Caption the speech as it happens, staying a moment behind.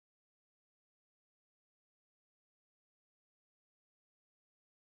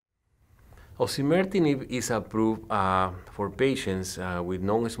Osimertinib is approved for patients with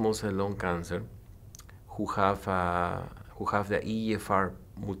non-small cell lung cancer who have the EGFR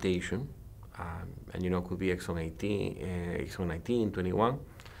mutation, and could be exon 18, exon 19, 21,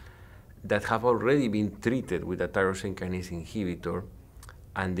 that have already been treated with a tyrosine kinase inhibitor,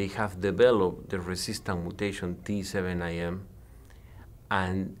 and they have developed the resistant mutation T790M,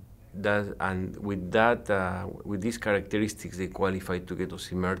 and with these characteristics, they qualify to get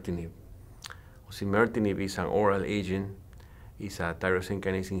osimertinib. Osimertinib is an oral agent. It's a tyrosine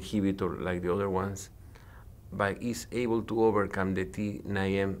kinase inhibitor like the other ones, but is able to overcome the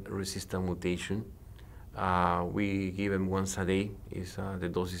T9M resistant mutation. We give them once a day. The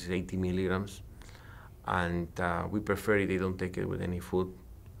dose is 80 milligrams, and we prefer it. They don't take it with any food,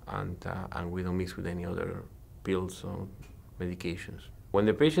 and we don't mix with any other pills or medications. When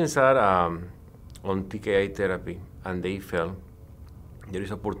the patients are on TKI therapy and they fail, there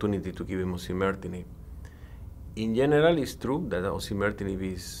is opportunity to give them osimertinib. In general, it's true that osimertinib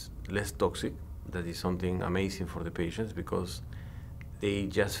is less toxic. That is something amazing for the patients because they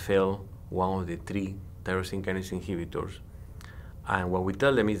just fail one of the 3 tyrosine kinase inhibitors. And what we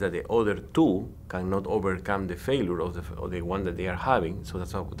tell them is that the other 2 cannot overcome the failure of the one that they are having, so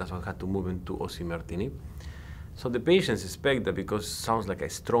that's why we had to move into osimertinib. So the patients expect that because it sounds like a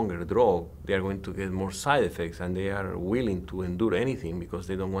stronger drug, they are going to get more side effects, and they are willing to endure anything because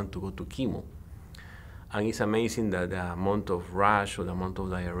they don't want to go to chemo. And it's amazing that the amount of rash or the amount of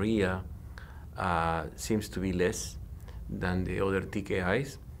diarrhea seems to be less than the other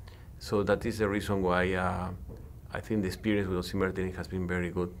TKIs. So that is the reason why I think the experience with osimertinib has been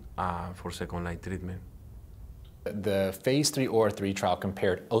very good for second-line treatment. The phase 3 OR3 trial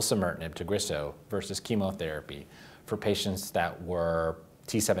compared osimertinib, Tagrisso, versus chemotherapy for patients that were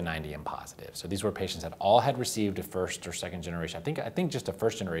T790M positive. So these were patients that all had received a first or second generation, I think just a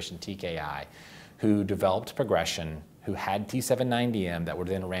first generation TKI, who developed progression, who had T790M that were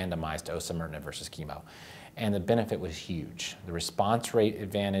then randomized to osimertinib versus chemo. And the benefit was huge. The response rate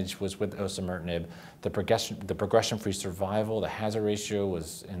advantage was with osimertinib. The progression-free survival, the hazard ratio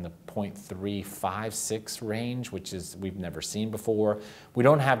was in the 0.356 range, which is we've never seen before. We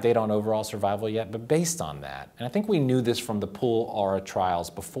don't have data on overall survival yet, but based on that, and I think we knew this from the pool aura trials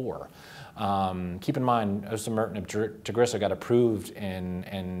before. Keep in mind, osimertinib Tagrisso got approved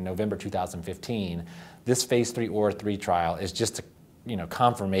in November 2015. This phase 3 OR3 trial is just a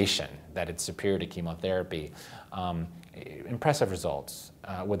confirmation that it's superior to chemotherapy. Impressive results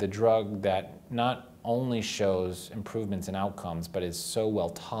with a drug that not only shows improvements in outcomes, but is so well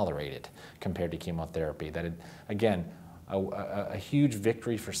tolerated compared to chemotherapy that it, again, a huge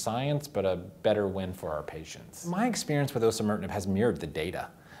victory for science, but a better win for our patients. My experience with osimertinib has mirrored the data,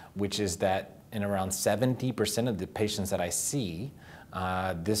 which is that in around 70% of the patients that I see,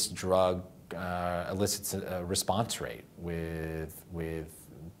 this drug elicits a response rate with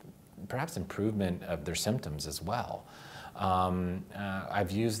perhaps improvement of their symptoms as well.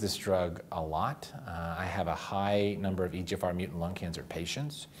 I've used this drug a lot. I have a high number of EGFR mutant lung cancer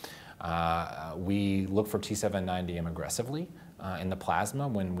patients. We look for T790M aggressively in the plasma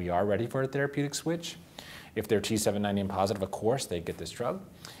when we are ready for a therapeutic switch. If they're T790M positive, of course, they get this drug.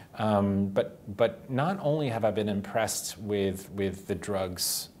 But not only have I been impressed with the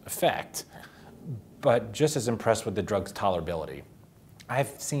drug's effect, but just as impressed with the drug's tolerability.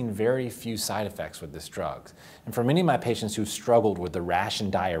 I've seen very few side effects with this drug. And for many of my patients who've struggled with the rash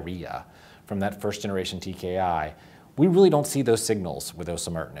and diarrhea from that first generation TKI, we really don't see those signals with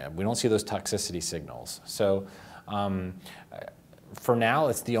osimertinib. We don't see those toxicity signals. So for now,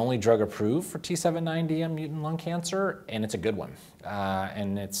 it's the only drug approved for T790M mutant lung cancer, and it's a good one.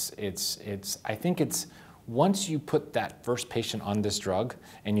 And I think it's, once you put that first patient on this drug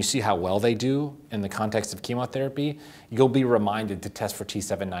and you see how well they do in the context of chemotherapy, you'll be reminded to test for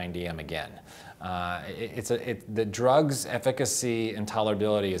T790M again. The drug's efficacy and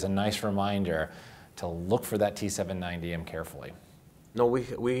tolerability is a nice reminder to look for that T790M carefully. No,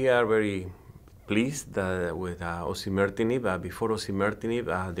 we are very pleased with osimertinib. Before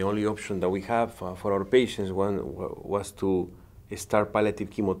osimertinib, the only option that we have for our patients was to start palliative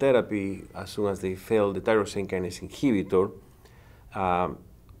chemotherapy as soon as they failed the tyrosine kinase inhibitor.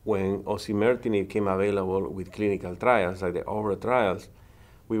 When osimertinib came available with clinical trials, like the AURA trials,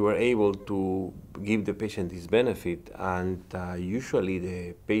 we were able to give the patient this benefit. And usually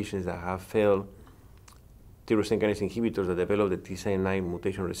the patients that have failed tyrosine kinase inhibitors that develop the T790M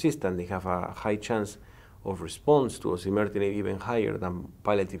mutation resistant, they have a high chance of response to osimertinib, even higher than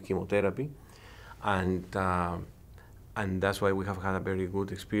palliative chemotherapy. And that's why we have had a very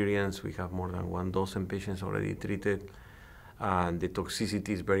good experience. We have more than 12 patients already treated. and the toxicity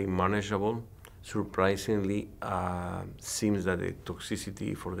is very manageable. Surprisingly, seems that the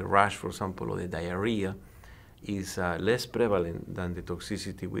toxicity for the rash, for example, or the diarrhea is less prevalent than the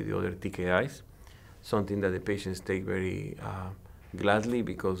toxicity with the other TKIs, something that the patients take very gladly,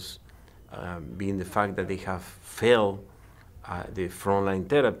 because being the fact that they have failed the frontline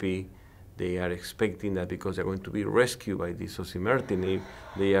therapy, they are expecting that because they're going to be rescued by this osimertinib,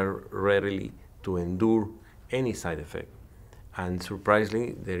 they are ready to endure any side effect. And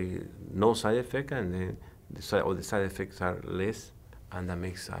surprisingly, there is no side effect, and then all the side effects are less, and that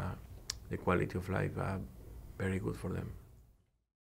makes the quality of life very good for them.